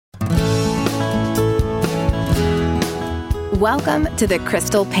Welcome to the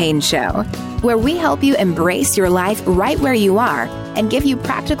Crystal Paine Show, where we help you embrace your life right where you are and give you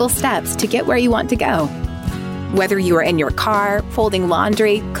practical steps to get where you want to go. Whether you are in your car, folding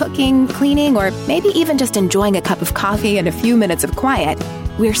laundry, cooking, cleaning, or maybe even just enjoying a cup of coffee and a few minutes of quiet,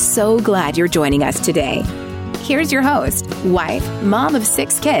 we're so glad you're joining us today. Here's your host, wife, mom of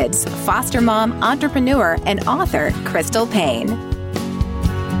 6 kids, foster mom, entrepreneur, and author, Crystal Paine.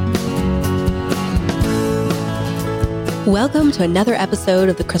 Welcome to another episode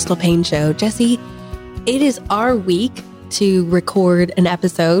of the Crystal Paine Show. Jesse, it is our week to record an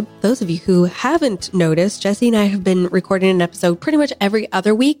episode. Those of you who haven't noticed, Jesse and I have been recording an episode pretty much every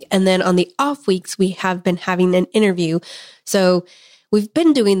other week. And then on the off weeks, we have been having an interview. So we've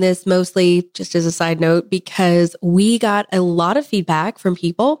been doing this mostly, just as a side note, because we got a lot of feedback from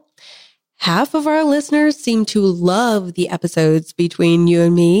people. Half of our listeners seem to love the episodes between you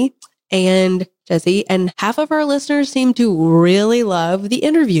and me and Jesse, and half of our listeners seem to really love the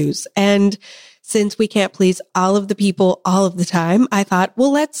interviews. And since we can't please all of the people all of the time, I thought,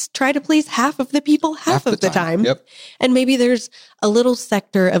 well, let's try to please half of the people half of the time. Yep. And maybe there's a little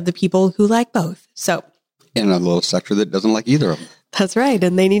sector of the people who like both. So, and a little sector that doesn't like either of them. That's right.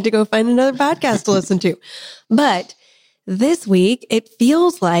 And they need to go find another podcast to listen to. But this week, it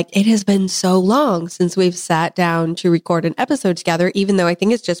feels like it has been so long since we've sat down to record an episode together, even though I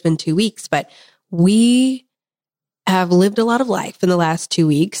think it's just been 2 weeks. But we have lived a lot of life in the last 2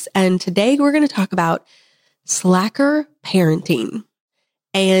 weeks. And today we're going to talk about slacker parenting.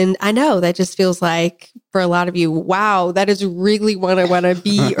 And I know that just feels like for a lot of you, wow, that is really what I want to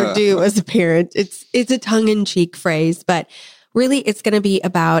be or do as a parent. It's a tongue-in-cheek phrase, but really it's going to be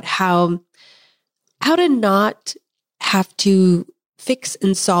about how to not have to fix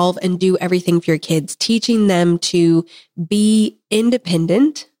and solve and do everything for your kids, teaching them to be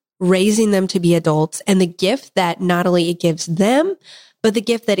independent, raising them to be adults, and the gift that not only it gives them, but the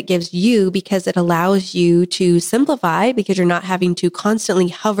gift that it gives you, because it allows you to simplify, because you're not having to constantly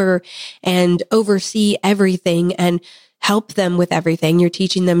hover and oversee everything and help them with everything. You're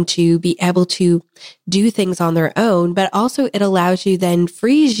teaching them to be able to do things on their own, but also it allows you, then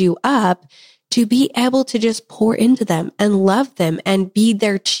frees you up to be able to just pour into them and love them and be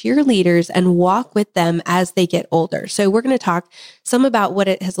their cheerleaders and walk with them as they get older. So we're going to talk some about what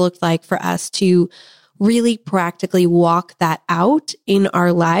it has looked like for us to really practically walk that out in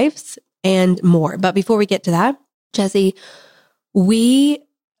our lives and more. But before we get to that, Jesse, we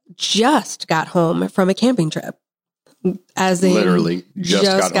just got home from a camping trip. As in, literally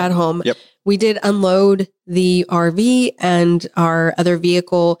just got home. Yep. We did unload the RV and our other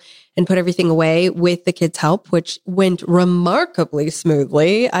vehicle and put everything away with the kids' help, which went remarkably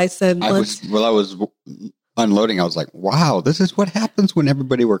smoothly. I said, I was unloading. I was like, wow, this is what happens when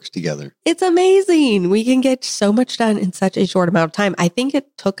everybody works together. It's amazing. We can get so much done in such a short amount of time. I think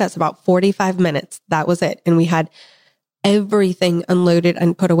it took us about 45 minutes. That was it. And we had everything unloaded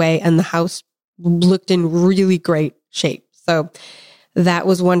and put away, and the house looked in really great shape. So that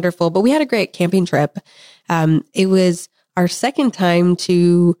was wonderful. But we had a great camping trip. It was our second time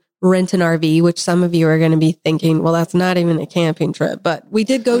to rent an RV, which some of you are going to be thinking, well, that's not even a camping trip. But we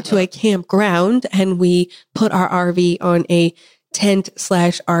did go to a campground and we put our RV on a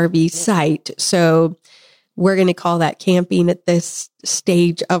tent/RV site. So we're going to call that camping at this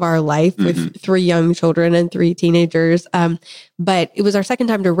stage of our life with 3 young children and 3 teenagers. But it was our second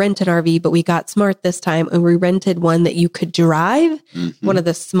time to rent an RV, but we got smart this time and we rented one that you could drive. One of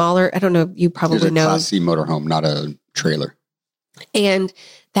the smaller, I don't know, you probably know. It's a Class C motorhome, not a trailer. And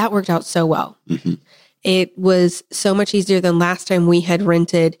that worked out so well. It was so much easier than last time we had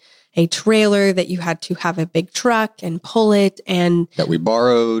rented a trailer that you had to have a big truck and pull it, and that we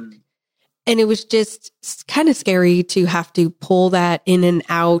borrowed. And it was just kind of scary to have to pull that in and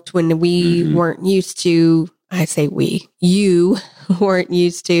out when we weren't used to, I say we, you weren't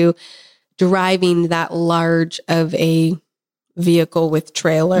used to driving that large of a vehicle with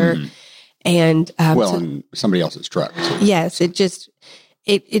trailer. And in somebody else's truck. So. Yes,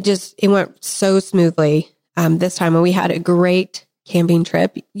 it went so smoothly this time, and we had a great camping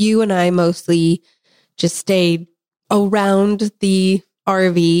trip. You and I mostly just stayed around the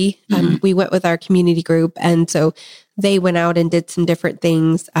RV. We went with our community group, and so they went out and did some different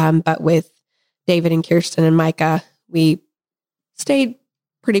things. But with David and Kirsten and Micah, we stayed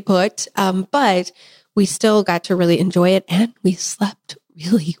pretty put. But we still got to really enjoy it, and we slept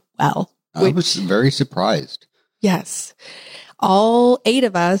really well. I was very surprised. Yes. All 8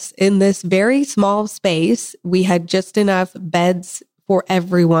 of us in this very small space. We had just enough beds for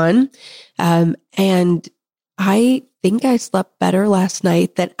everyone. And I think I slept better last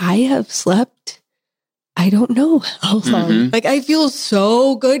night than I have slept, I don't know how long. Like, I feel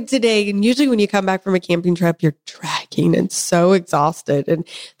so good today. And usually when you come back from a camping trip, you're dragging and so exhausted. And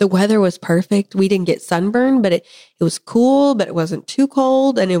the weather was perfect. We didn't get sunburned, but it was cool, but it wasn't too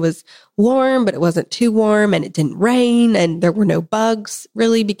cold. And it was warm, but it wasn't too warm. And it didn't rain. And there were no bugs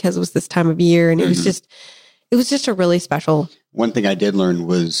really because it was this time of year. And it was just a really special. One thing I did learn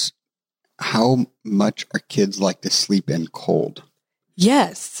was how much our kids like to sleep in cold.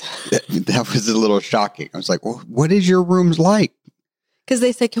 Yes. That was a little shocking. I was like, well, what is your rooms like? Because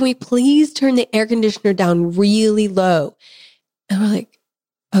they said, can we please turn the air conditioner down really low? And we're like,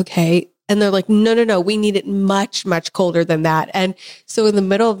 okay. And they're like, no, we need it much, much colder than that. And so in the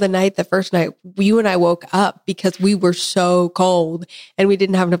middle of the night, the first night, you and I woke up because we were so cold and we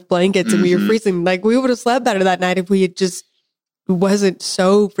didn't have enough blankets and we were freezing. Like, we would have slept better that night if we had just wasn't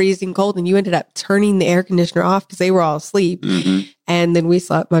so freezing cold, and you ended up turning the air conditioner off because they were all asleep. And then we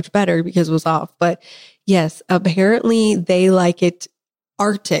slept much better because it was off. But yes, apparently they like it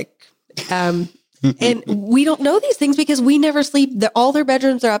Arctic. And we don't know these things because we never sleep. All their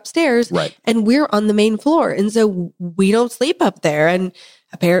bedrooms are upstairs, right? And we're on the main floor. And so we don't sleep up there. And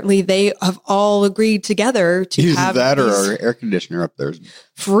apparently they have all agreed together to Use have that, or our air conditioner up there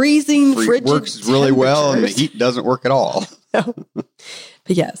freezing, frigid works really well, and the heat doesn't work at all. No. But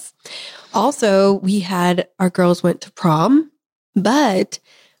yes. Also, our girls went to prom, but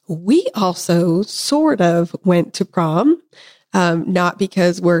we also sort of went to prom. Not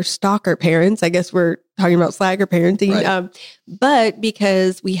because we're stalker parents. I guess we're talking about slagger parenting. Right. But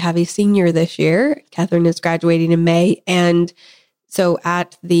because we have a senior this year. Catherine is graduating in May. And so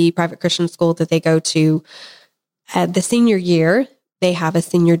at the private Christian school that they go to, at the senior year, they have a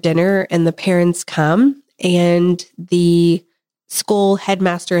senior dinner and the parents come, and the school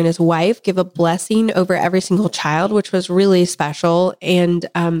headmaster and his wife give a blessing over every single child, which was really special, and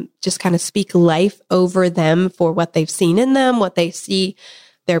just kind of speak life over them for what they've seen in them, what they see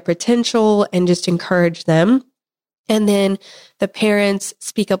their potential, and just encourage them. And then the parents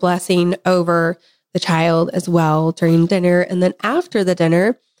speak a blessing over the child as well during dinner. And then after the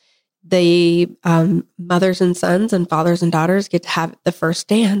dinner, the mothers and sons and fathers and daughters get to have the first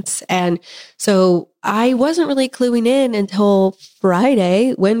dance. And so I wasn't really cluing in until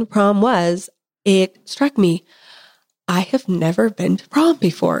Friday when prom was. It struck me, I have never been to prom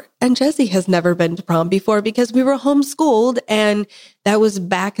before. And Jesse has never been to prom before because we were homeschooled. And that was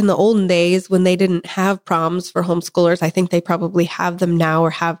back in the olden days when they didn't have proms for homeschoolers. I think they probably have them now,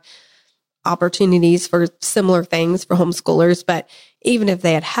 or have opportunities for similar things for homeschoolers. But even if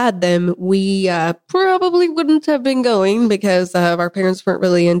they had them, we probably wouldn't have been going because our parents weren't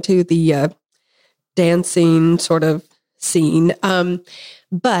really into the dancing sort of scene.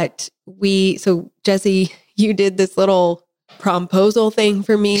 But so Jesse, you did this little promposal thing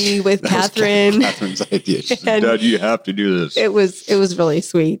for me with Catherine. Catherine's idea. She said, Dad, you have to do this. It was really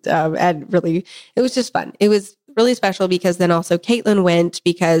sweet. And really, it was just fun. It was really special because then also Caitlin went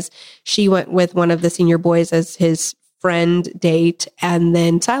because she went with one of the senior boys as his friend date. And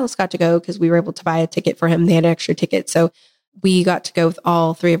then Silas got to go because we were able to buy a ticket for him. They had an extra ticket. So we got to go with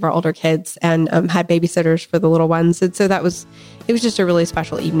all three of our older kids and had babysitters for the little ones. And so it was just a really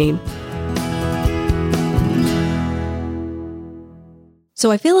special evening. So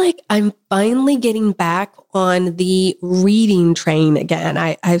I feel like I'm finally getting back on the reading train again.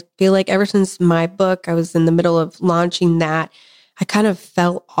 I feel like ever since my book, I was in the middle of launching that, I kind of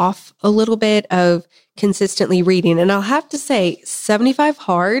fell off a little bit of consistently reading. And I'll have to say 75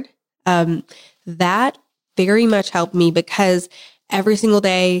 Hard, that very much helped me because every single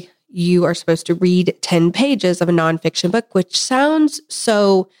day you are supposed to read 10 pages of a nonfiction book, which sounds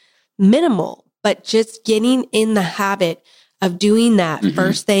so minimal, but just getting in the habit of doing that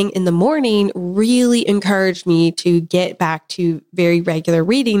first thing in the morning really encouraged me to get back to very regular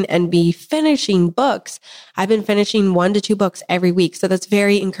reading and be finishing books. I've been finishing 1 to 2 books every week. So that's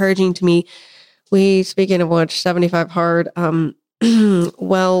very encouraging to me. Speaking of which, 75 Hard,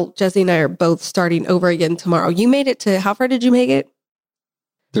 well, Jesse and I are both starting over again tomorrow. You made it to, how far did you make it?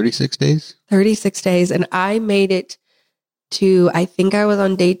 36 days. 36 days. And I made it to, I think I was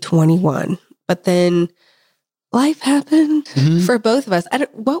on day 21, but then life happened for both of us.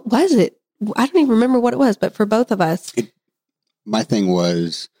 What was it? I don't even remember what it was, but for both of us. My thing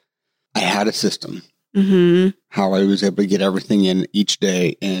was, I had a system, how I was able to get everything in each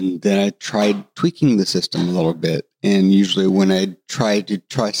day. And then I tried tweaking the system a little bit. And usually when I try to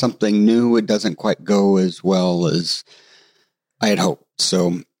try something new, it doesn't quite go as well as I had hoped.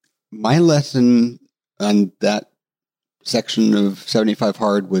 So my lesson on that section of 75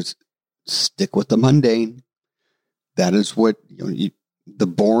 Hard was stick with the mundane. That is what, the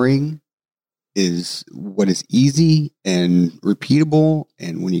boring is what is easy and repeatable.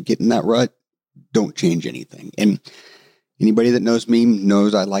 And when you get in that rut, don't change anything. And anybody that knows me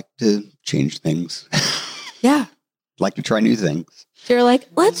knows I like to change things. Yeah. Like to try new things. So you're like,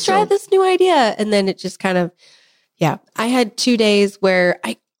 let's try this new idea. And then it just kind of, yeah. I had 2 days where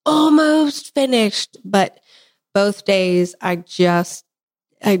I almost finished, but both days it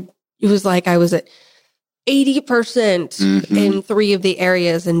was like I was at 80% in 3 of the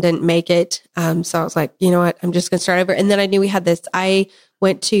areas and didn't make it. So I was like, you know what? I'm just going to start over. And then I knew we had this. I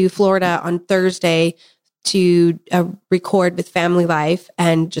went to Florida on Thursday to record with Family Life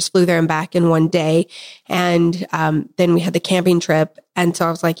and just flew there and back in one day. And then we had the camping trip. And so I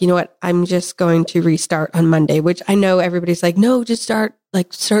was like, you know what? I'm just going to restart on Monday, which I know everybody's like, no, just start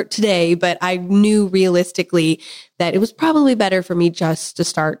today. But I knew realistically that it was probably better for me just to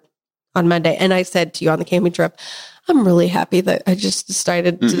start on Monday. And I said to you on the camping trip, I'm really happy that I just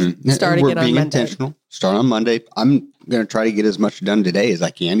decided to start again on Monday. We're being intentional. Start on Monday. I'm going to try to get as much done today as I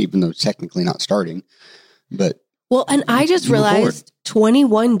can, even though it's technically not starting. But well, and I just realized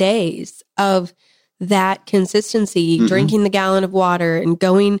 21 days of that consistency, drinking the gallon of water and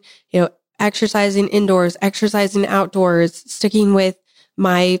going, exercising indoors, exercising outdoors, sticking with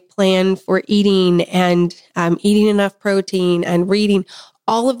my plan for eating and eating enough protein and reading.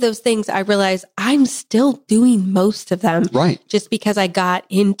 All of those things, I realize I'm still doing most of them. Right. Just because I got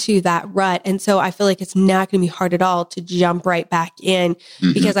into that rut. And so I feel like it's not going to be hard at all to jump right back in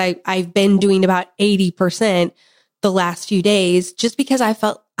because I've been doing about 80% the last few days just because I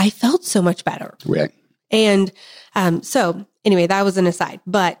felt so much better. Right. And so anyway, that was an aside.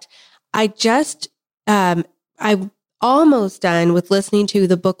 But I just, I'm almost done with listening to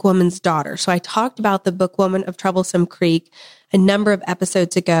The Bookwoman's Daughter. So I talked about The Bookwoman of Troublesome Creek a number of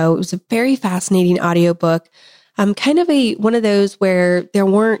episodes ago. It was a very fascinating audiobook. Kind of one of those where there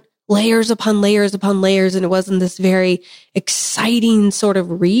weren't layers upon layers upon layers, and it wasn't this very exciting sort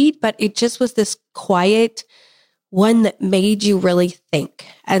of read, but it just was this quiet one that made you really think.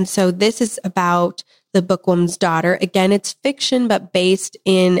 And so this is about The Bookwoman's Daughter. Again, it's fiction, but based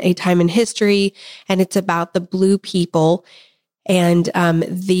in a time in history, and it's about the Blue people. And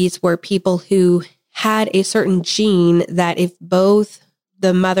these were people who had a certain gene that if both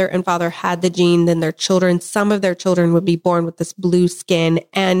the mother and father had the gene, then some of their children would be born with this blue skin.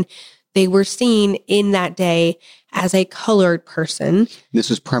 And they were seen in that day as a colored person. This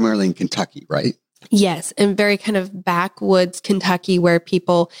was primarily in Kentucky, right? Yes, and very kind of backwoods Kentucky where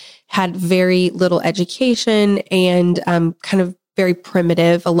people had very little education and kind of very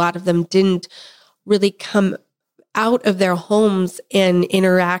primitive. A lot of them didn't really come out of their homes and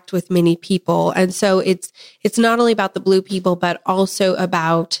interact with many people. And so it's not only about the Blue people, but also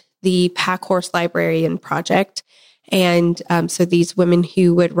about the Pack Horse Librarian Project. And so these women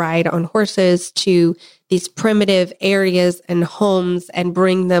who would ride on horses to these primitive areas and homes and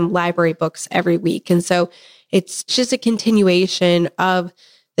bring them library books every week. And so it's just a continuation of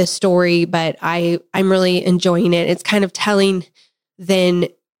the story, but I'm really enjoying it. It's kind of telling then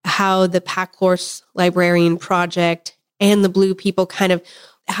how the Pack Horse Librarian Project and the Blue people kind of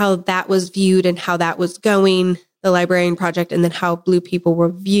how that was viewed and how that was going, the Librarian Project, and then how Blue people were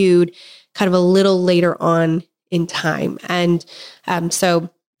viewed kind of a little later on in time. And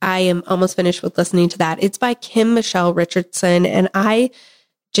so I am almost finished with listening to that. It's by Kim Michelle Richardson. And I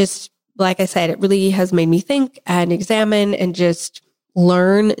just, like I said, it really has made me think and examine and just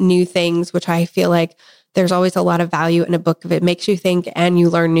learn new things, which I feel like there's always a lot of value in a book if it makes you think and you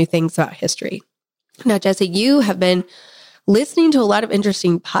learn new things about history. Now, Jesse, you have been listening to a lot of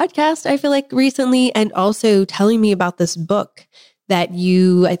interesting podcasts, I feel like, recently, and also telling me about this book that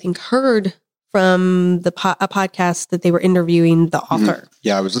you, I think, heard from a podcast that they were interviewing the author.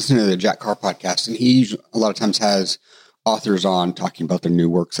 Yeah, I was listening to the Jack Carr podcast, and he a lot of times has authors on talking about their new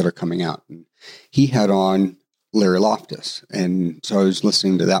works that are coming out. And he had on Larry Loftus. And so I was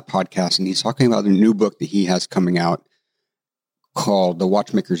listening to that podcast, and he's talking about the new book that he has coming out called The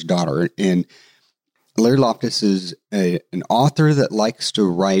Watchmaker's Daughter. And Larry Loftus is an author that likes to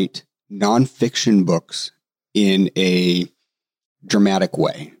write nonfiction books in a dramatic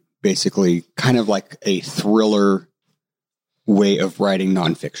way, basically kind of like a thriller way of writing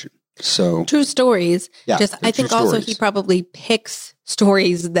nonfiction. So true stories. Yeah, I think also he probably picks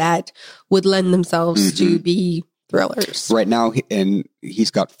stories that would lend themselves to be thrillers. Right now,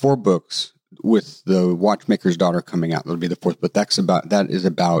 he's got 4 books with The Watchmaker's Daughter coming out. That'll be the 4th book. That is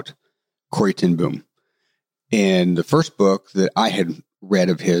about Corrie ten Boom. And the first book that I had read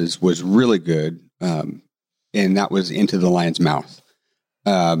of his was really good, and that was Into the Lion's Mouth,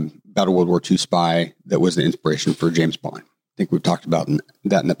 about a World War II spy that was the inspiration for James Bond. think we've talked about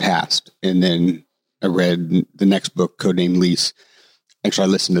that in the past. And then I read the next book, Codename Lease. Actually, I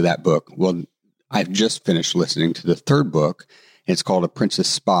listened to that book. Well, I've just finished listening to the third book. It's called A Princess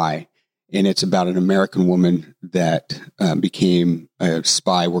Spy. And it's about an American woman that became a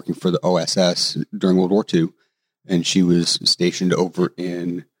spy working for the OSS during World War II. And she was stationed over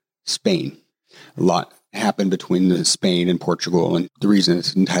in Spain. A lot happened between Spain and Portugal. And the reason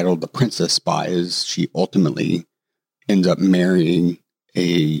it's entitled The Princess Spy is she ultimately ends up marrying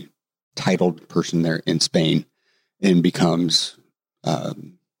a titled person there in Spain and becomes,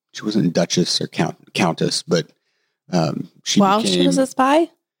 she wasn't Duchess or Countess, but she was a spy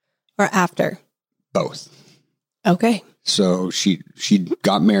or after? Both. Okay. So she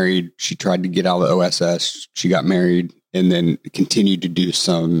got married. She tried to get out of the OSS. She got married and then continued to do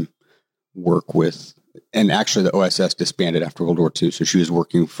some work with, and actually the OSS disbanded after World War II. So she was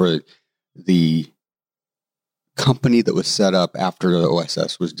working for the company that was set up after the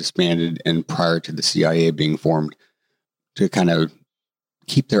OSS was disbanded and prior to the CIA being formed to kind of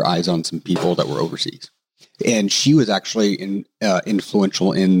keep their eyes on some people that were overseas. And she was actually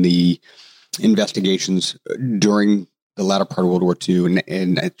influential in the investigations during the latter part of World War II.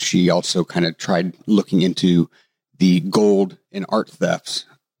 And she also kind of tried looking into the gold and art thefts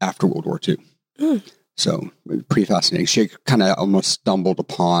after World War II. So pretty fascinating. She kind of almost stumbled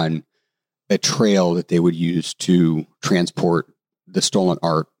upon a trail that they would use to transport the stolen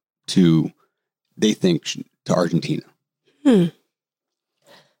art to, they think, to Argentina. Fascinating.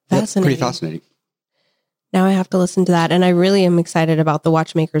 Yep, pretty fascinating. Now I have to listen to that. And I really am excited about The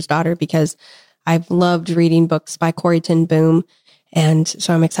Watchmaker's Daughter because I've loved reading books by Corrie ten Boom. And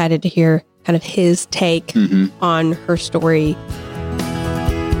so I'm excited to hear kind of his take on her story.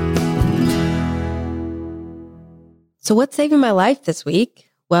 So what's saving my life this week?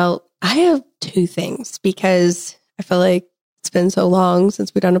 Well, I have two things because I feel like it's been so long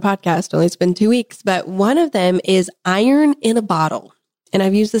since we've done a podcast. Only it's been 2 weeks, but one of them is iron in a bottle. And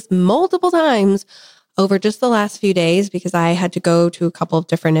I've used this multiple times over just the last few days because I had to go to a couple of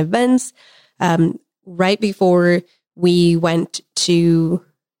different events. Right before we went to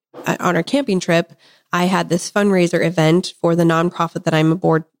on our camping trip, I had this fundraiser event for the nonprofit that I'm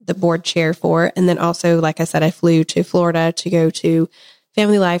the board chair for. And then also, like I said, I flew to Florida to go to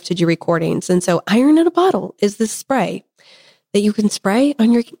Family Life to do recordings. And so iron in a bottle is this spray that you can spray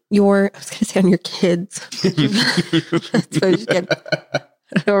on your I was going to say on your kids. That's what I just get.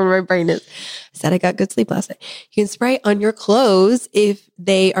 I don't know where my brain is. I said I got good sleep last night. You can spray on your clothes if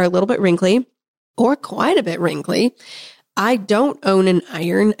they are a little bit wrinkly or quite a bit wrinkly. I don't own an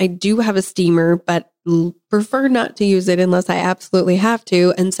iron. I do have a steamer, but prefer not to use it unless I absolutely have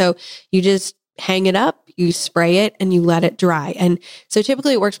to. And so you just hang it up, you spray it, and you let it dry. And so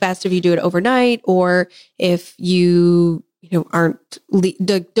typically it works best if you do it overnight or if you don't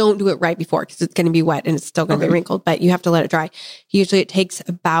do it right before because it's going to be wet and it's still going to be wrinkled, but you have to let it dry. Usually it takes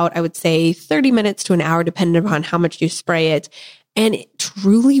about, I would say 30 minutes to an hour, depending upon how much you spray it. And it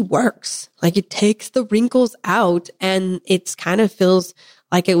truly works. Like it takes the wrinkles out and it's kind of feels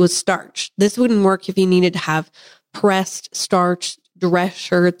like it was starched. This wouldn't work if you needed to have pressed starch dress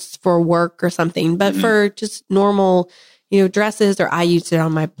shirts for work or something, but for just normal, dresses, or I used it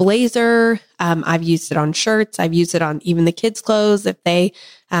on my blazer. I've used it on shirts. I've used it on even the kids' clothes if they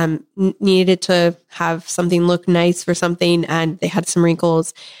needed to have something look nice for something and they had some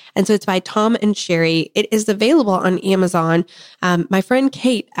wrinkles. And so it's by Tom and Sherry. It is available on Amazon. My friend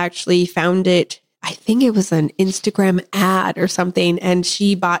Kate actually found it. I think it was an Instagram ad or something, and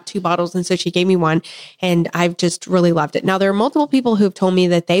she bought 2 bottles. And so she gave me one and I've just really loved it. Now there are multiple people who've told me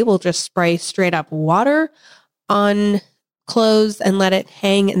that they will just spray straight up water on clothes and let it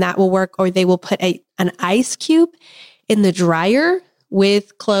hang and that will work. Or they will put an ice cube in the dryer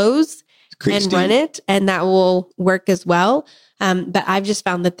with clothes and run it, and that will work as well. But I've just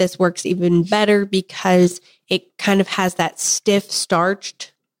found that this works even better because it kind of has that stiff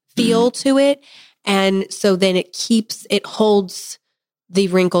starched feel to it. And so then it holds the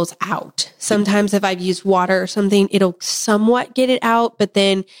wrinkles out. Sometimes if I've used water or something, it'll somewhat get it out, but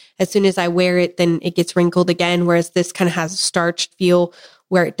then as soon as I wear it, then it gets wrinkled again. Whereas this kind of has a starched feel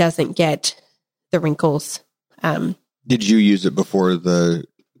where it doesn't get the wrinkles. Did you use it before the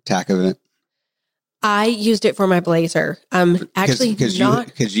TAC event? I used it for my blazer. Actually not.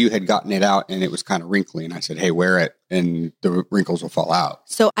 Because you had gotten it out and it was kind of wrinkly and I said, hey, wear it and the wrinkles will fall out.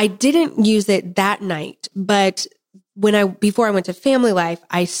 So I didn't use it that night, but before I went to Family Life,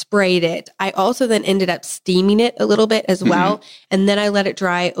 I sprayed it. I also then ended up steaming it a little bit as well. And then I let it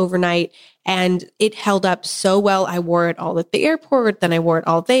dry overnight and it held up so well. I wore it all at the airport. Then I wore it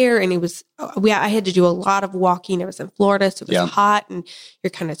all there. And it was, I had to do a lot of walking. I was in Florida, so it was hot and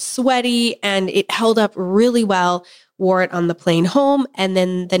you're kind of sweaty, and it held up really well. Wore it on the plane home. And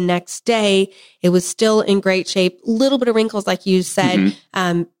then the next day it was still in great shape, little bit of wrinkles, like you said.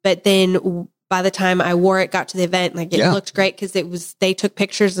 But then by the time I wore it, got to the event, like it looked great because they took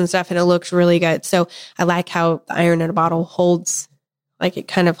pictures and stuff and it looked really good. So I like how the iron in a bottle holds, like it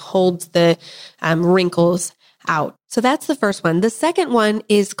kind of holds the wrinkles out. So that's the first one. The second one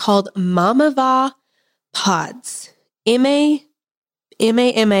is called Mamava Pods. Mamava.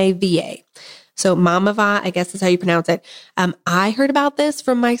 So Mamava, I guess is how you pronounce it. I heard about this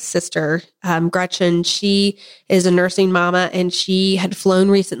from my sister, Gretchen. She is a nursing mama and she had flown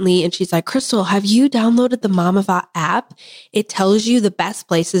recently and she's like, Crystal, have you downloaded the Mamava app? It tells you the best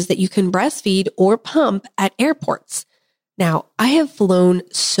places that you can breastfeed or pump at airports. Now, I have flown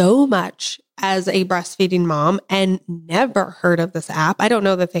so much as a breastfeeding mom and never heard of this app. I don't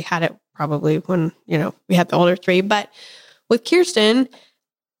know that they had it probably when, we had the older three, but with Kirsten,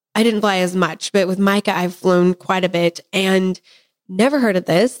 I didn't fly as much, but with Micah, I've flown quite a bit and never heard of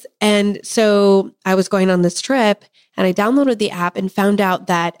this. And so I was going on this trip and I downloaded the app and found out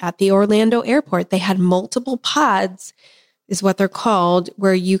that at the Orlando airport, they had multiple pods, is what they're called,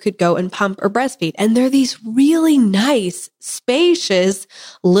 where you could go and pump or breastfeed. And they're these really nice, spacious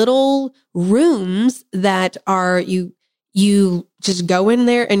little rooms that are, you just go in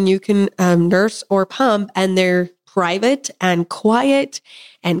there and you can nurse or pump, and they're private and quiet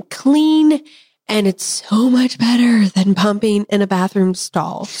and clean. And it's so much better than pumping in a bathroom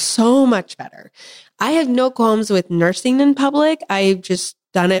stall. So much better. I have no qualms with nursing in public. I've just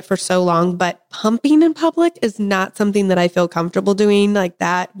done it for so long, but pumping in public is not something that I feel comfortable doing like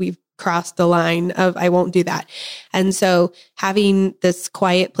that. We've crossed the line of, I won't do that. And so having this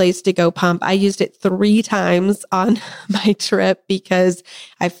quiet place to go pump, I used it 3 times on my trip because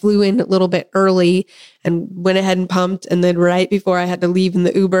I flew in a little bit early and went ahead and pumped. And then right before I had to leave in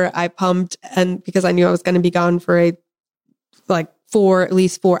the Uber, I pumped, and because I knew I was going to be gone for at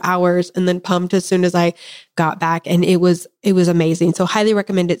least 4 hours, and then pumped as soon as I got back. And it was amazing. So highly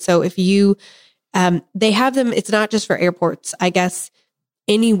recommend it. So if you, they have them, it's not just for airports, I guess.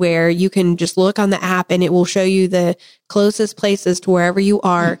 Anywhere you can just look on the app and it will show you the closest places to wherever you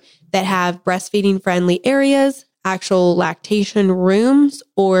are that have breastfeeding friendly areas, actual lactation rooms,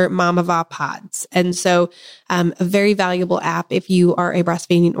 or Mamava pods. And so a very valuable app if you are a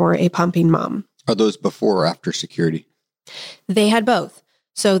breastfeeding or a pumping mom. Are those before or after security? They had both.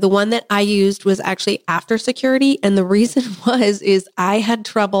 So the one that I used was actually after security. And the reason is I had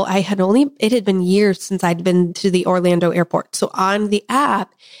trouble. It had been years since I'd been to the Orlando airport. So on the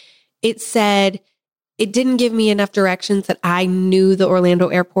app, it said, it didn't give me enough directions that I knew the Orlando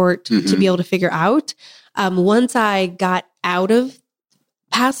airport to be able to figure out. Once I got out of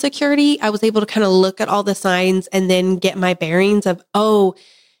past security, I was able to kind of look at all the signs and then get my bearings of,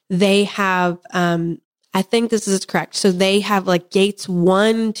 they have, I think this is correct. So they have like gates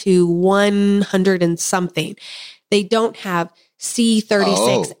 1 to 100 and something. They don't have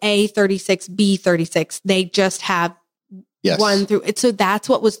C36, A36, B36. They just have 1 through it. So that's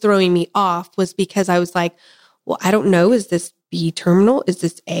what was throwing me off, was because I was like, well, I don't know. Is this B terminal? Is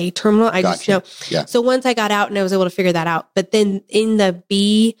this A terminal? I just know. Yeah. So once I got out and I was able to figure that out, but then in the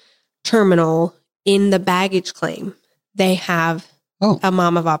B terminal, in the baggage claim, they have a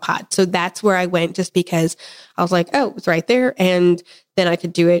Mamava pod. So that's where I went, just because I was like, it's right there. And then I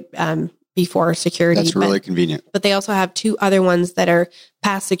could do it before security. That's really convenient. But they also have 2 other ones that are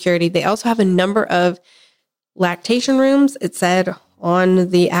past security. They also have a number of lactation rooms, it said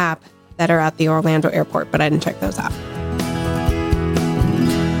on the app, that are at the Orlando airport, but I didn't check those out.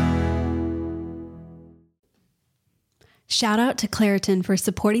 Shout out to Claritin for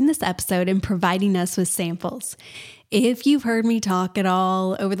supporting this episode and providing us with samples. If you've heard me talk at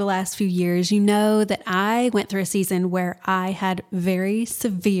all over the last few years, you know that I went through a season where I had very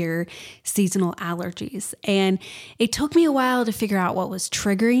severe seasonal allergies, and it took me a while to figure out what was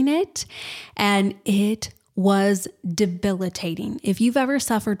triggering it, and it was debilitating. If you've ever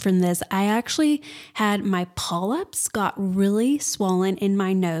suffered from this, I actually had my polyps got really swollen in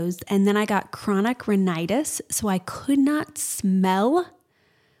my nose, and then I got chronic rhinitis, so I could not smell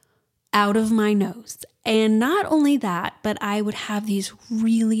out of my nose. And not only that, but I would have these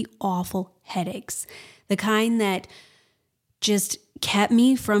really awful headaches, the kind that just kept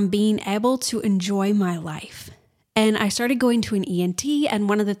me from being able to enjoy my life. And I started going to an ENT, and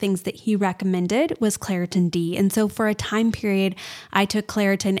one of the things that he recommended was Claritin D. And so for a time period, I took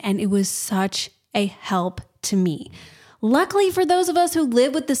Claritin, and it was such a help to me. Luckily for those of us who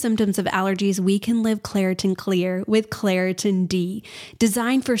live with the symptoms of allergies, we can live Claritin Clear with Claritin D.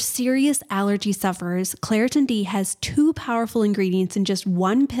 Designed for serious allergy sufferers, Claritin D has 2 powerful ingredients in just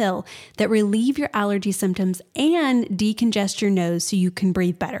one pill that relieve your allergy symptoms and decongest your nose so you can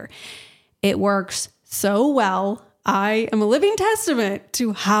breathe better. It works so well. I am a living testament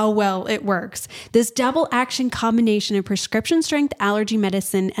to how well it works. This double action combination of prescription strength allergy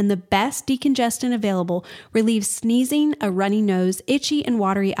medicine and the best decongestant available relieves sneezing, a runny nose, itchy and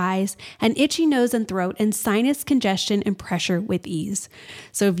watery eyes, an itchy nose and throat, and sinus congestion and pressure with ease.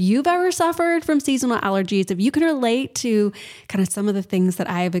 So if you've ever suffered from seasonal allergies, if you can relate to kind of some of the things that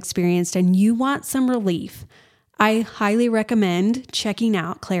I have experienced and you want some relief, I highly recommend checking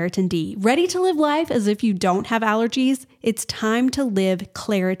out Claritin D. Ready to live life as if you don't have allergies? It's time to live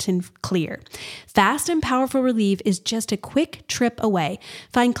Claritin Clear. Fast and powerful relief is just a quick trip away.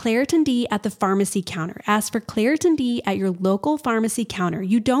 Find Claritin D at the pharmacy counter. Ask for Claritin D at your local pharmacy counter.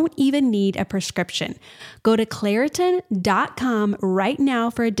 You don't even need a prescription. Go to Claritin.com right now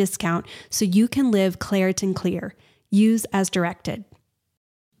for a discount so you can live Claritin Clear. Use as directed.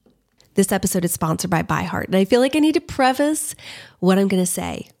 This episode is sponsored by ByHeart, and I feel like I need to preface what I'm going to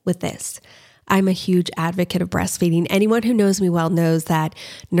say with this. I'm a huge advocate of breastfeeding. Anyone who knows me well knows that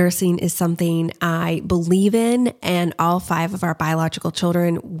nursing is something I believe in, and all 5 of our biological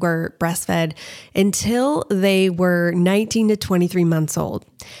children were breastfed until they were 19 to 23 months old.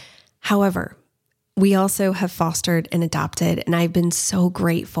 However, we also have fostered and adopted, and I've been so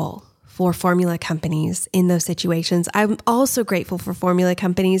grateful for formula companies in those situations. I'm also grateful for formula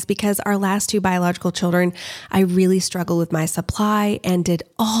companies because our last 2 biological children, I really struggled with my supply and did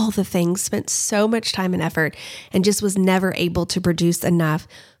all the things, spent so much time and effort, and just was never able to produce enough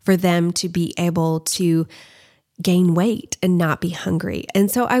for them to be able to gain weight and not be hungry.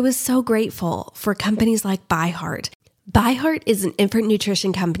 And so I was so grateful for companies like ByHeart. ByHeart is an infant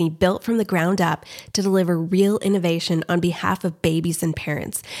nutrition company built from the ground up to deliver real innovation on behalf of babies and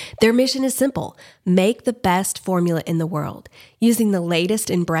parents. Their mission is simple: make the best formula in the world. Using the latest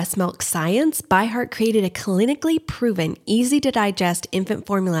in breast milk science, ByHeart created a clinically proven, easy to digest infant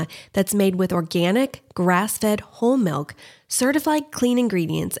formula that's made with organic, grass-fed whole milk, certified clean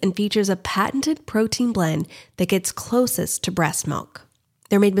ingredients, and features a patented protein blend that gets closest to breast milk.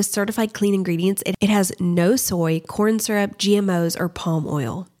 They're made with certified clean ingredients. It has no soy, corn syrup, GMOs, or palm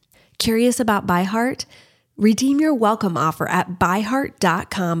oil. Curious about ByHeart? Redeem your welcome offer at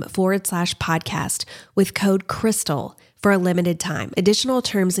byheart.com/podcast with code CRYSTAL for a limited time. Additional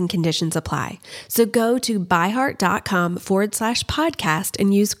terms and conditions apply. So go to byheart.com/podcast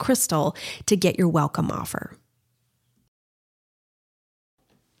and use CRYSTAL to get your welcome offer.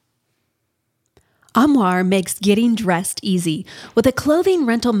 Armoire makes getting dressed easy. With a clothing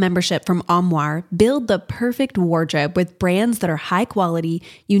rental membership from Armoire, build the perfect wardrobe with brands that are high quality,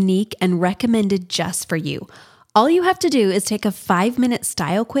 unique, and recommended just for you. All you have to do is take a 5-minute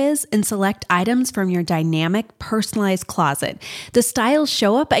style quiz and select items from your dynamic, personalized closet. The styles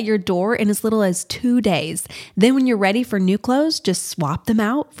show up at your door in as little as 2 days. Then when you're ready for new clothes, just swap them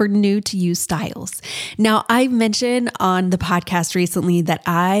out for new-to-use styles. Now, I've mentioned on the podcast recently that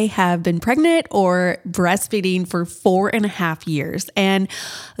I have been pregnant or breastfeeding for 4.5 years. And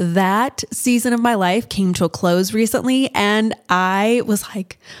that season of my life came to a close recently, and I was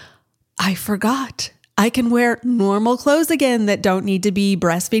like, I forgot. I can wear normal clothes again that don't need to be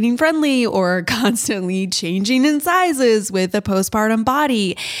breastfeeding friendly or constantly changing in sizes with a postpartum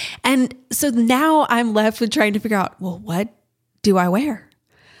body. And so now I'm left with trying to figure out, well, what do I wear?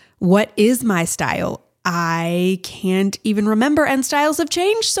 What is my style? I can't even remember, and styles have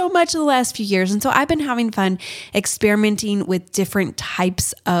changed so much in the last few years. And so I've been having fun experimenting with different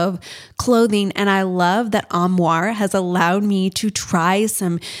types of clothing. And I love that Armoire has allowed me to try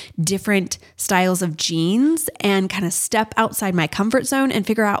some different styles of jeans and kind of step outside my comfort zone and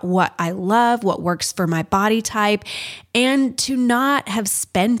figure out what I love, what works for my body type, and to not have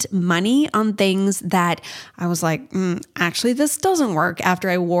spent money on things that I was like, actually, this doesn't work, after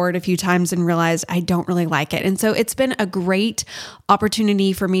I wore it a few times and realized I don't really like it. And so it's been a great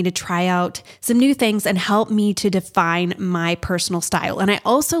opportunity for me to try out some new things and help me to define my personal style. And I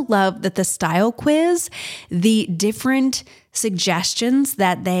also love that the style quiz, the different suggestions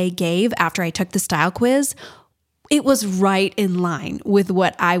that they gave after I took the style quiz, it was right in line with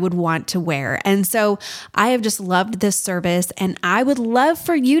what I would want to wear. And so I have just loved this service, and I would love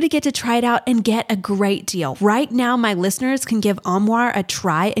for you to get to try it out and get a great deal. Right now, my listeners can give Armoire a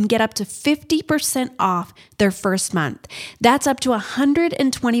try and get up to 50% off their first month. That's up to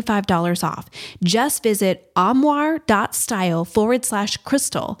 $125 off. Just visit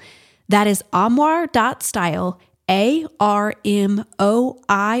armoire.style/crystal. That is armoire.style,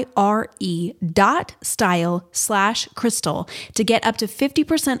 ARMOIRE.style/crystal to get up to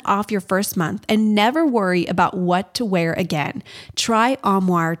 50% off your first month and never worry about what to wear again. Try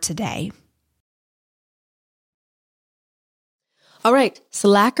Armoire today. All right,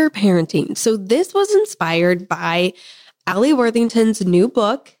 slacker parenting. So this was inspired by Allie Worthington's new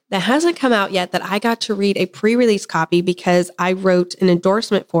book that hasn't come out yet, that I got to read a pre-release copy because I wrote an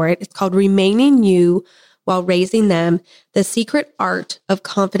endorsement for it. It's called Remaining You While Raising Them, The Secret Art of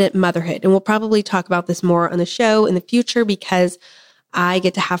Confident Motherhood. And we'll probably talk about this more on the show in the future because I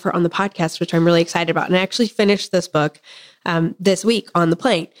get to have her on the podcast, which I'm really excited about. And I actually finished this book this week on the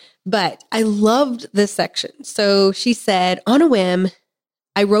plane. But I loved this section. So she said, on a whim,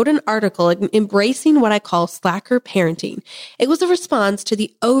 I wrote an article embracing what I call slacker parenting. It was a response to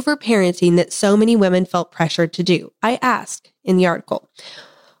the over-parenting that so many women felt pressured to do. I asked in the article,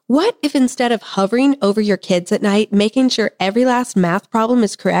 what if instead of hovering over your kids at night, making sure every last math problem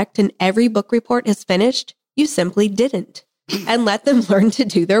is correct and every book report is finished, you simply didn't and let them learn to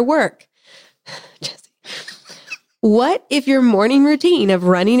do their work? Jesse. What if your morning routine of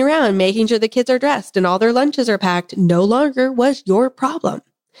running around, making sure the kids are dressed and all their lunches are packed no longer was your problem?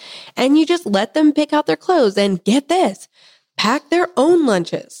 And you just let them pick out their clothes and, get this, pack their own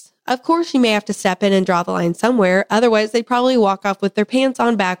lunches. Of course, you may have to step in and draw the line somewhere. Otherwise, they'd probably walk off with their pants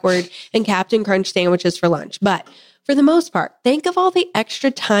on backward and Captain Crunch sandwiches for lunch. But for the most part, think of all the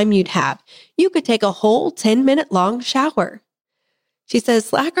extra time you'd have. You could take a whole 10-minute long shower. She says,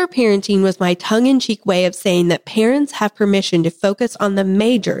 slacker parenting was my tongue-in-cheek way of saying that parents have permission to focus on the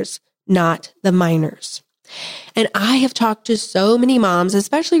majors, not the minors. And I have talked to so many moms,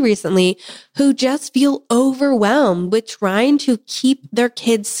 especially recently, who just feel overwhelmed with trying to keep their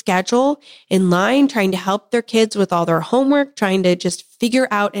kids' schedule in line, trying to help their kids with all their homework, trying to just figure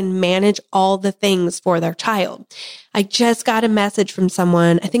out and manage all the things for their child. I just got a message from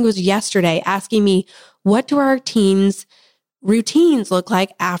someone, I think it was yesterday, asking me, what do our teens' routines look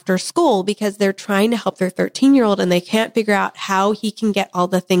like after school? Because they're trying to help their 13-year-old and they can't figure out how he can get all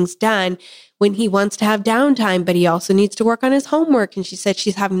the things done when he wants to have downtime, but he also needs to work on his homework. And she said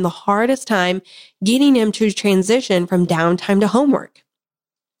she's having the hardest time getting him to transition from downtime to homework.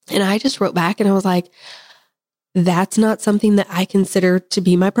 And I just wrote back and I was like, that's not something that I consider to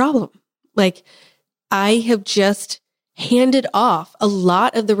be my problem. Like, I have just handed off a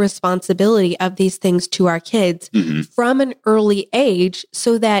lot of the responsibility of these things to our kids from an early age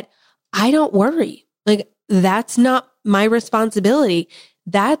so that I don't worry. Like, that's not my responsibility.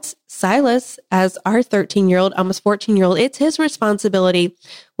 That's Silas, as our 13-year-old, almost 14-year-old. It's his responsibility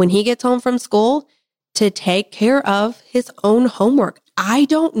when he gets home from school to take care of his own homework. I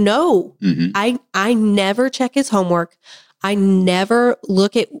don't know. I never check his homework. I never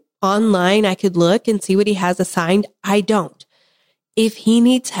look at online. I could look and see what he has assigned. I don't. If he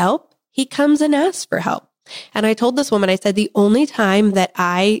needs help, he comes and asks for help. And I told this woman, I said, the only time that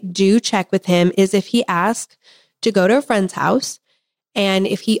I do check with him is if he asks to go to a friend's house. And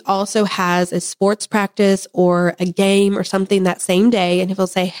if he also has a sports practice or a game or something that same day, and if he'll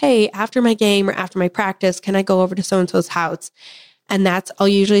say, hey, after my game or after my practice, can I go over to so-and-so's house? And I'll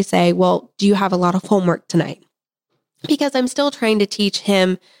usually say, well, do you have a lot of homework tonight? Because I'm still trying to teach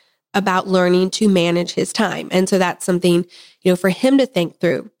him about learning to manage his time. And so that's something, for him to think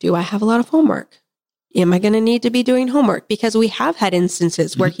through. Do I have a lot of homework? Am I going to need to be doing homework? Because we have had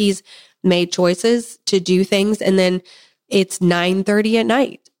instances where he's made choices to do things and then it's 9:30 at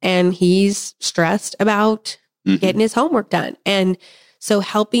night and he's stressed about getting his homework done. And so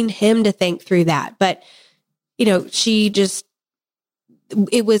helping him to think through that. But, it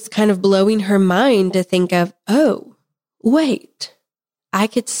was kind of blowing her mind to think of, oh, wait, I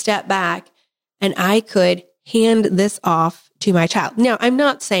could step back and I could hand this off to my child. Now, I'm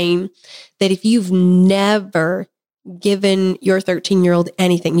not saying that if you've never given your 13-year-old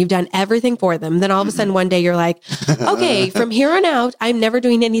anything, you've done everything for them, then all of a sudden one day you're like, okay, from here on out, I'm never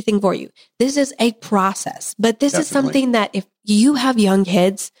doing anything for you. This is a process, but this is something that if you have young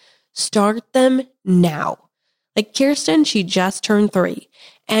kids, start them now. Like Kirsten, she just turned 3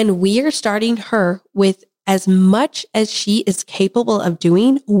 and we are starting her with as much as she is capable of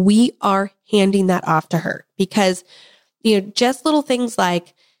doing. We are handing that off to her because, just little things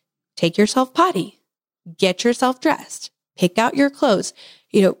like take yourself potty. get yourself dressed, pick out your clothes.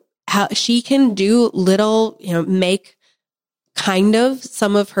 How she can do little, make kind of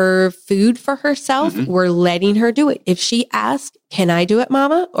some of her food for herself. We're letting her do it. If she asks, can I do it,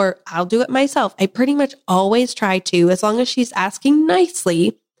 mama? Or I'll do it myself. I pretty much always try to, as long as she's asking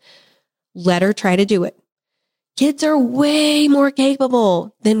nicely, let her try to do it. Kids are way more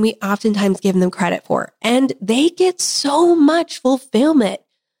capable than we oftentimes give them credit for. And they get so much fulfillment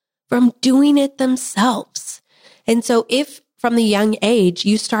from doing it themselves. And so if from the young age,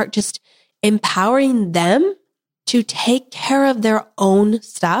 you start just empowering them to take care of their own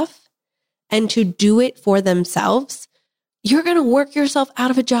stuff and to do it for themselves, you're going to work yourself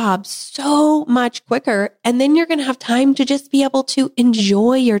out of a job so much quicker. And then you're going to have time to just be able to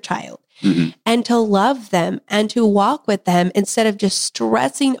enjoy your child and to love them and to walk with them instead of just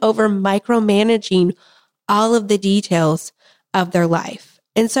stressing over micromanaging all of the details of their life.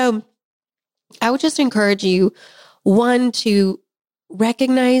 And so I would just encourage you, one, to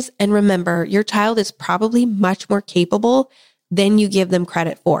recognize and remember your child is probably much more capable than you give them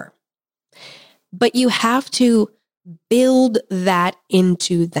credit for. But you have to build that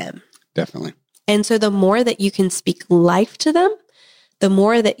into them. Definitely. And so the more that you can speak life to them, the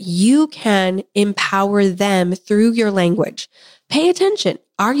more that you can empower them through your language. Pay attention.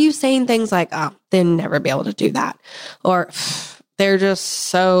 Are you saying things like, oh, they'll never be able to do that? Or they're just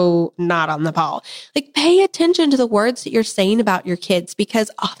so not on the ball. Like, pay attention to the words that you're saying about your kids, because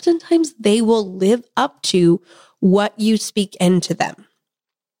oftentimes they will live up to what you speak into them.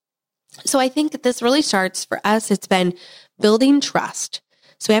 So I think that this really starts for us. It's been building trust.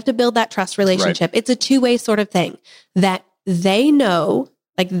 So we have to build that trust relationship. Right. It's a two-way sort of thing that they know,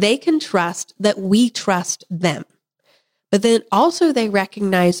 like they can trust that we trust them. But then also they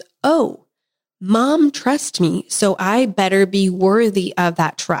recognize, oh, Mom trusts me, so I better be worthy of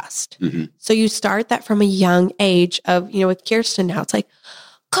that trust. So you start that from a young age of, with Kirsten now, it's like,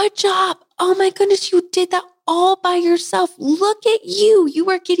 good job. Oh my goodness, you did that all by yourself. Look at you. You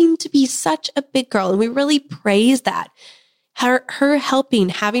are getting to be such a big girl. And we really praise that. Her helping,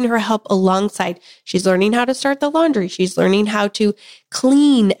 having her help alongside. She's learning how to start the laundry. She's learning how to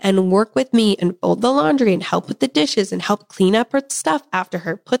clean and work with me and fold the laundry and help with the dishes and help clean up her stuff after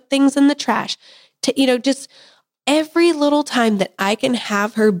her, put things in the trash. To, just every little time that I can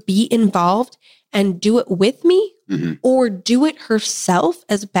have her be involved and do it with me or do it herself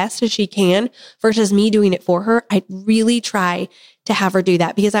as best as she can versus me doing it for her, I really try to have her do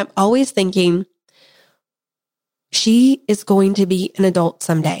that, because I'm always thinking, she is going to be an adult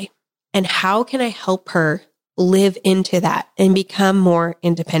someday. And how can I help her live into that and become more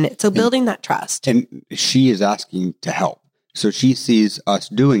independent? So building that trust. And she is asking to help. So she sees us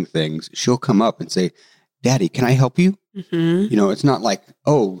doing things. She'll come up and say, Daddy, can I help you? It's not like,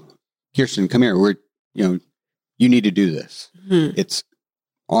 oh, Kirsten, come here. You need to do this. It's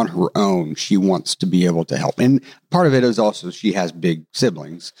on her own. She wants to be able to help. And part of it is also she has big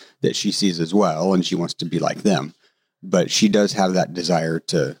siblings that she sees as well, and she wants to be like them. But she does have that desire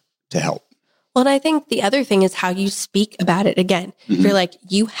to help. Well, and I think the other thing is how you speak about it again. If you're like,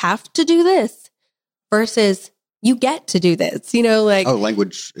 you have to do this versus you get to do this,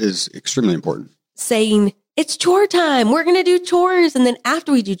 language is extremely important. Saying, it's chore time. We're going to do chores. And then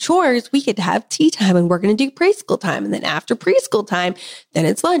after we do chores, we get to have tea time and we're going to do preschool time. And then after preschool time, then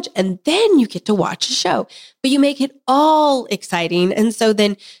it's lunch. And then you get to watch a show. But you make it all exciting. And so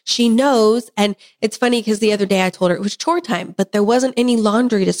then she knows. And it's funny because the other day I told her it was chore time, but there wasn't any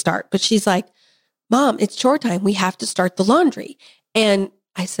laundry to start. But she's like, Mom, it's chore time. We have to start the laundry. And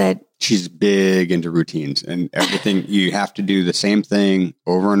I said, she's big into routines and everything. You have to do the same thing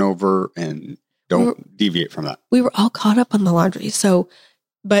over and over and don't deviate from that. We were all caught up on the laundry. So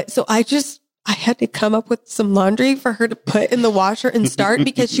I had to come up with some laundry for her to put in the washer and start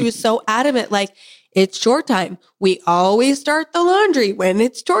because she was so adamant. Like, it's chore time. We always start the laundry when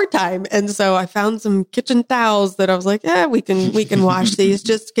it's chore time. And so I found some kitchen towels that I was like, yeah, we can wash these,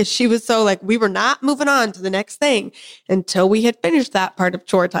 just because she was so like, we were not moving on to the next thing until we had finished that part of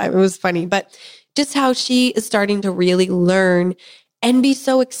chore time. It was funny, but just how she is starting to really learn and be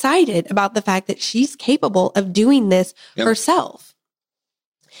so excited about the fact that she's capable of doing this herself.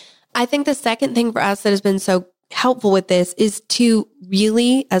 I think the second thing for us that has been so helpful with this is to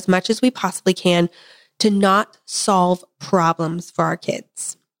really, as much as we possibly can, to not solve problems for our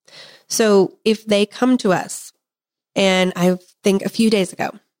kids. So if they come to us, and I think a few days ago,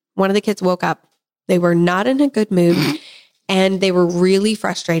 one of the kids woke up, they were not in a good mood, and they were really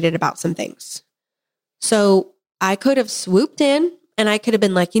frustrated about some things. So I could have swooped in and I could have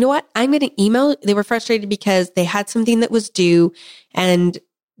been like, you know what? I'm going to email. They were frustrated because they had something that was due and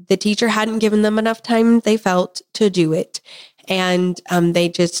the teacher hadn't given them enough time, they felt, to do it. And they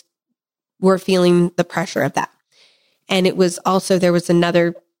just were feeling the pressure of that. And it was also, it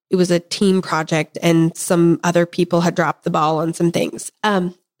was a team project and some other people had dropped the ball on some things.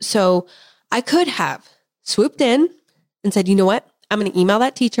 So I could have swooped in and said, you know what? I'm going to email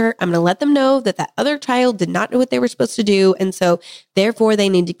that teacher. I'm going to let them know that that other child did not know what they were supposed to do. And so therefore they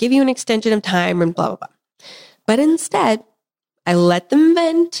need to give you an extension of time and blah, blah, blah. But instead, I let them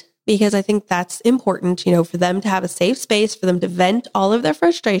vent because I think that's important, for them to have a safe space, for them to vent all of their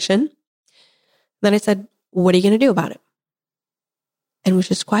frustration. Then I said, what are you going to do about it? And was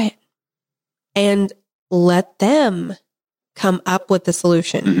just quiet and let them come up with the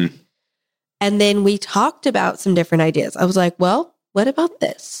solution. Mm-hmm. And then we talked about some different ideas. I was like, well, what about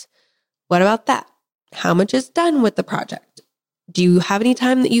this? What about that? How much is done with the project? Do you have any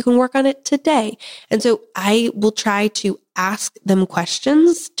time that you can work on it today? And so I will try to ask them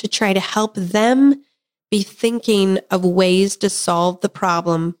questions to try to help them be thinking of ways to solve the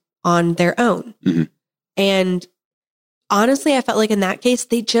problem on their own. Mm-hmm. And honestly, I felt like in that case,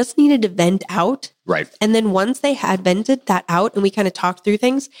 they just needed to vent out. Right. And then once they had vented that out and we kind of talked through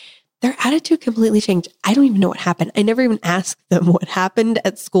things, their attitude completely changed. I don't even know what happened. I never even asked them what happened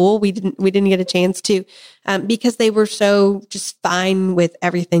at school. We didn't get a chance to, because they were so just fine with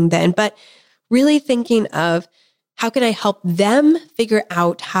everything then. But really thinking of how can I help them figure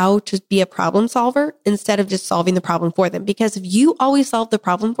out how to be a problem solver instead of just solving the problem for them? Because if you always solve the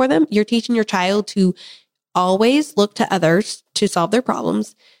problem for them, you're teaching your child to always look to others to solve their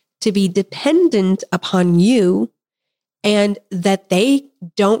problems, to be dependent upon you, and that they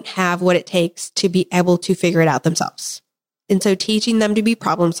don't have what it takes to be able to figure it out themselves. And so teaching them to be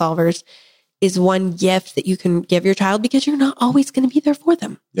problem solvers is one gift that you can give your child because you're not always going to be there for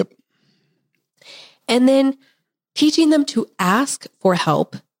them. Yep. And then teaching them to ask for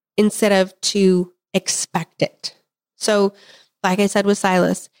help instead of to expect it. So like I said with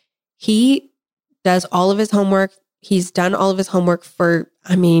Silas, he does all of his homework. He's done all of his homework for,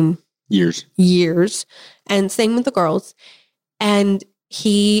 years. And same with the girls. And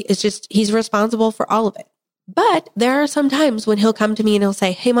he's responsible for all of it. But there are some times when he'll come to me and he'll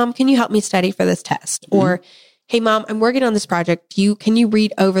say, hey, Mom, can you help me study for this test? Mm-hmm. Or, hey, Mom, I'm working on this project. Can you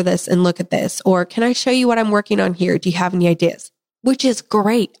read over this and look at this? Or can I show you what I'm working on here? Do you have any ideas? Which is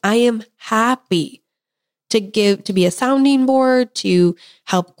great. I am happy to be a sounding board, to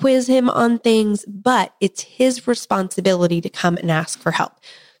help quiz him on things, but it's his responsibility to come and ask for help.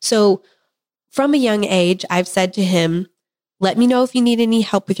 So from a young age, I've said to him, let me know if you need any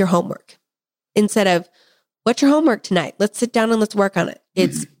help with your homework. Instead of, what's your homework tonight? Let's sit down and let's work on it.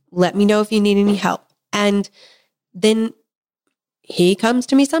 It's, let me know if you need any help. And then he comes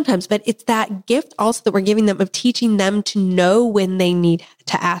to me sometimes, but it's that gift also that we're giving them of teaching them to know when they need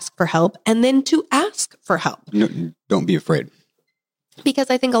to ask for help and then to ask for help. No, don't be afraid.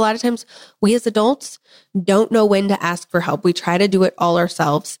 Because I think a lot of times we as adults don't know when to ask for help. We try to do it all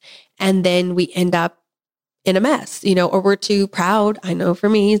ourselves and then we end up in a mess, or we're too proud. I know for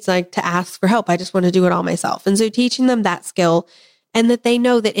me, it's like to ask for help. I just want to do it all myself. And so teaching them that skill and that they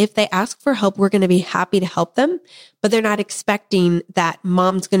know that if they ask for help, we're going to be happy to help them, but they're not expecting that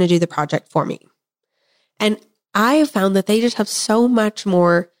Mom's going to do the project for me. And I have found that they just have so much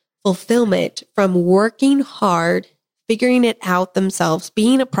more fulfillment from working hard, figuring it out themselves,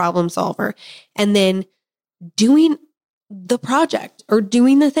 being a problem solver, and then doing the project or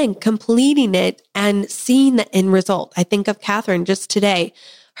doing the thing, completing it and seeing the end result. I think of Catherine just today,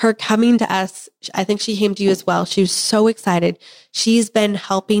 her coming to us. I think she came to you as well. She was so excited. She's been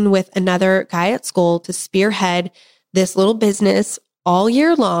helping with another guy at school to spearhead this little business all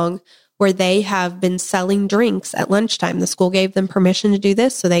year long where they have been selling drinks at lunchtime. The school gave them permission to do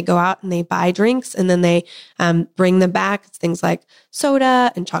this. So they go out and they buy drinks and then they bring them back. It's things like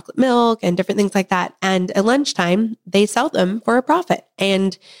soda and chocolate milk and different things like that. And at lunchtime, they sell them for a profit.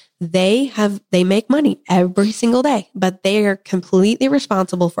 And they make money every single day, but they are completely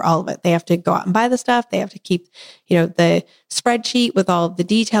responsible for all of it. They have to go out and buy the stuff. They have to keep, the spreadsheet with all the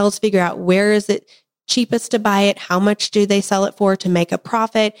details, figure out where is it cheapest to buy it? How much do they sell it for to make a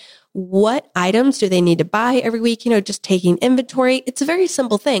profit? What items do they need to buy every week? Just taking inventory. It's a very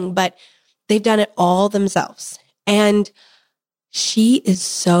simple thing, but they've done it all themselves. And she is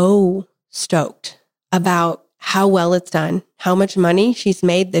so stoked about how well it's done, how much money she's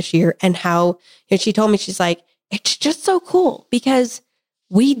made this year, and how she told me, she's like, it's just so cool because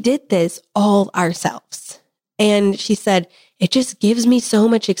we did this all ourselves. And she said, it just gives me so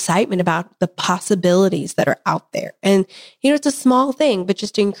much excitement about the possibilities that are out there. And, it's a small thing, but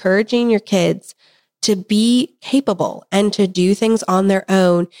just encouraging your kids to be capable and to do things on their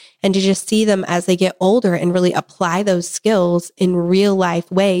own and to just see them as they get older and really apply those skills in real life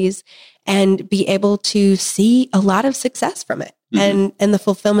ways and be able to see a lot of success from it and the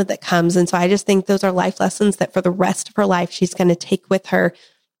fulfillment that comes. And so I just think those are life lessons that for the rest of her life, she's going to take with her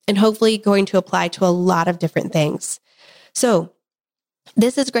and hopefully going to apply to a lot of different things. So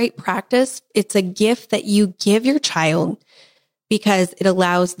this is great practice. It's a gift that you give your child because it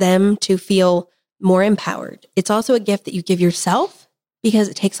allows them to feel more empowered. It's also a gift that you give yourself because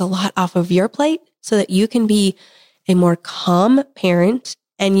it takes a lot off of your plate so that you can be a more calm parent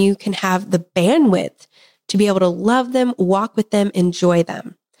and you can have the bandwidth to be able to love them, walk with them, enjoy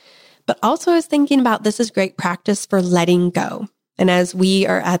them. But also I was thinking about this is great practice for letting go. And as we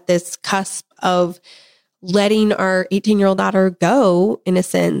are at this cusp of letting our 18-year-old daughter go, in a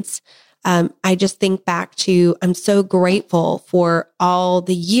sense, I just think back to, I'm so grateful for all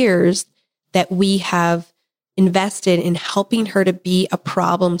the years that we have invested in helping her to be a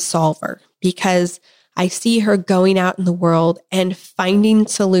problem solver, because I see her going out in the world and finding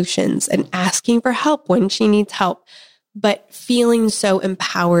solutions and asking for help when she needs help, but feeling so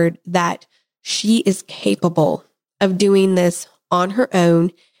empowered that she is capable of doing this on her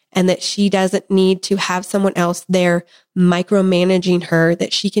own and that she doesn't need to have someone else there micromanaging her,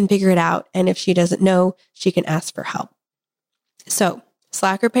 that she can figure it out. And if she doesn't know, she can ask for help. So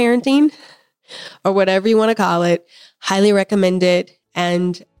slacker parenting, or whatever you want to call it, highly recommend it.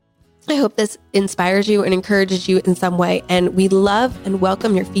 And I hope this inspires you and encourages you in some way. And we love and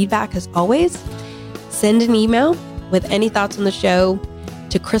welcome your feedback as always. Send an email with any thoughts on the show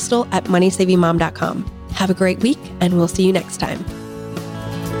to crystal@moneysavingmom.com. Have a great week, and we'll see you next time.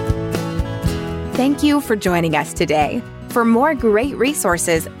 Thank you for joining us today. For more great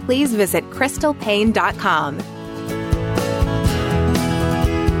resources, please visit crystalpaine.com.